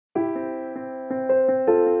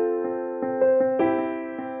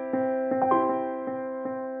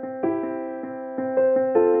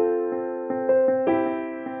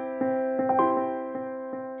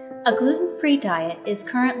A gluten-free diet is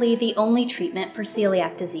currently the only treatment for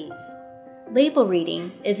celiac disease. Label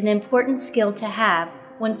reading is an important skill to have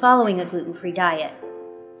when following a gluten-free diet.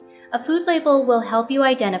 A food label will help you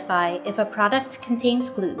identify if a product contains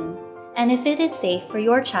gluten and if it is safe for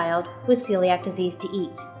your child with celiac disease to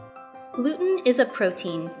eat. Gluten is a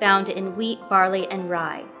protein found in wheat, barley, and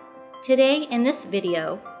rye. Today in this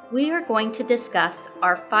video, we are going to discuss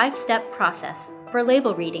our 5-step process for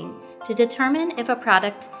label reading to determine if a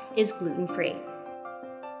product is gluten-free.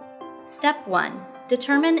 Step 1.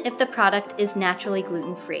 Determine if the product is naturally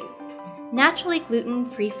gluten-free. Naturally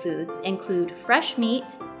gluten-free foods include fresh meat,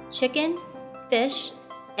 chicken, fish,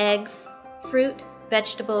 eggs, fruit,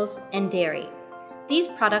 vegetables, and dairy. These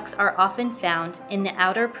products are often found in the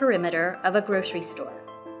outer perimeter of a grocery store.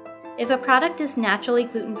 If a product is naturally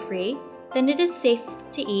gluten-free, then it is safe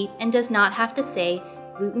to eat and does not have to say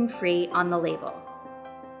gluten-free on the label.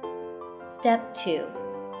 Step 2.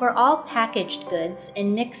 For all packaged goods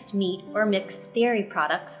and mixed meat or mixed dairy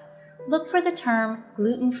products, look for the term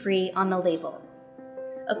gluten-free on the label.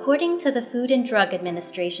 According to the Food and Drug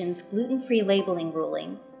Administration's gluten-free labeling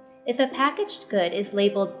ruling, if a packaged good is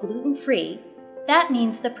labeled gluten-free, that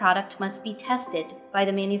means the product must be tested by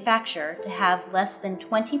the manufacturer to have less than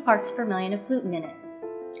 20 parts per million of gluten in it.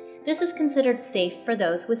 This is considered safe for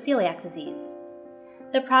those with celiac disease.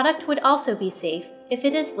 The product would also be safe if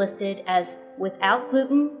it is listed as without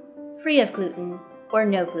gluten, free of gluten, or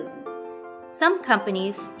no gluten. Some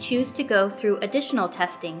companies choose to go through additional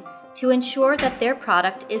testing to ensure that their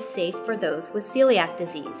product is safe for those with celiac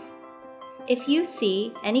disease. If you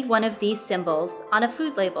see any one of these symbols on a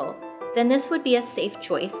food label, then this would be a safe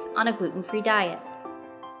choice on a gluten-free diet.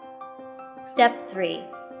 Step 3.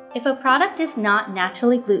 If a product is not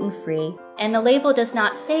naturally gluten-free and the label does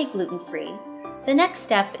not say gluten-free, the next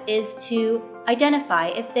step is to identify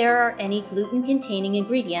if there are any gluten-containing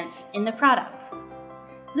ingredients in the product.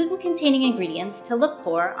 Gluten-containing ingredients to look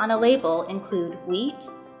for on a label include wheat,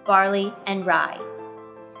 barley, and rye.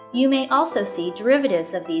 You may also see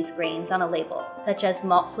derivatives of these grains on a label, such as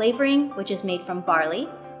malt flavoring, which is made from barley,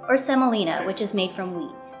 or semolina, which is made from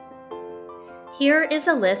wheat. Here is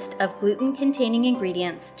a list of gluten-containing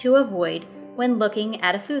ingredients to avoid when looking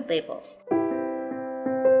at a food label.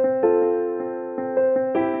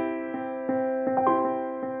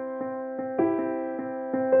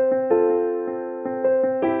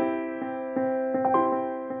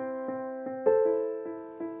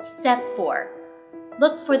 Step 4.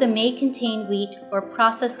 Look for the may contain wheat or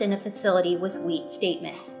processed in a facility with wheat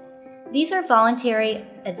statement. These are voluntary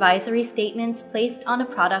advisory statements placed on a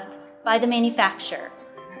product by the manufacturer.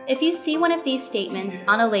 If you see one of these statements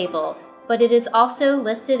on a label, but it is also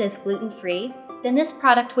listed as gluten-free, then this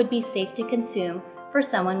product would be safe to consume for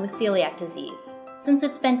someone with celiac disease, since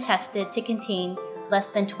it's been tested to contain less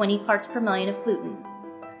than 20 parts per million of gluten.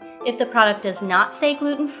 If the product does not say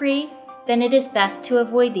gluten-free, then it is best to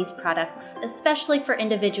avoid these products, especially for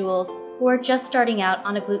individuals who are just starting out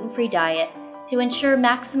on a gluten-free diet, to ensure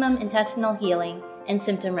maximum intestinal healing and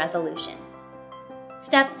symptom resolution.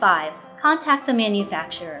 Step 5. Contact the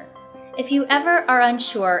manufacturer. If you ever are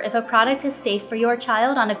unsure if a product is safe for your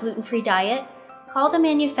child on a gluten-free diet, call the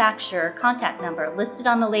manufacturer contact number listed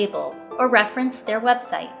on the label or reference their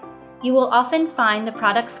website. You will often find the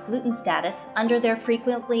product's gluten status under their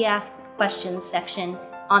frequently asked questions section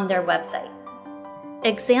on their website.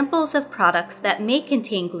 Examples of products that may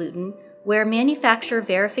contain gluten where manufacturer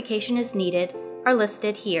verification is needed are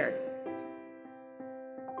listed here.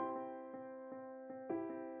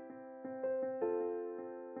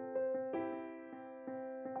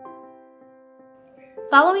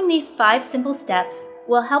 Following these 5 simple steps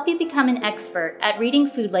will help you become an expert at reading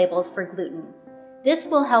food labels for gluten. This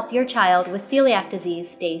will help your child with celiac disease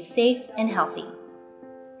stay safe and healthy.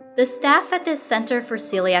 The staff at the Center for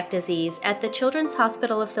Celiac Disease at the Children's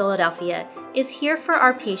Hospital of Philadelphia is here for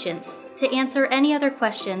our patients to answer any other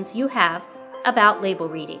questions you have about label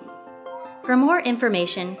reading. For more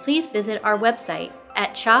information, please visit our website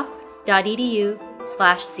at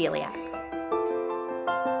chop.edu/celiac.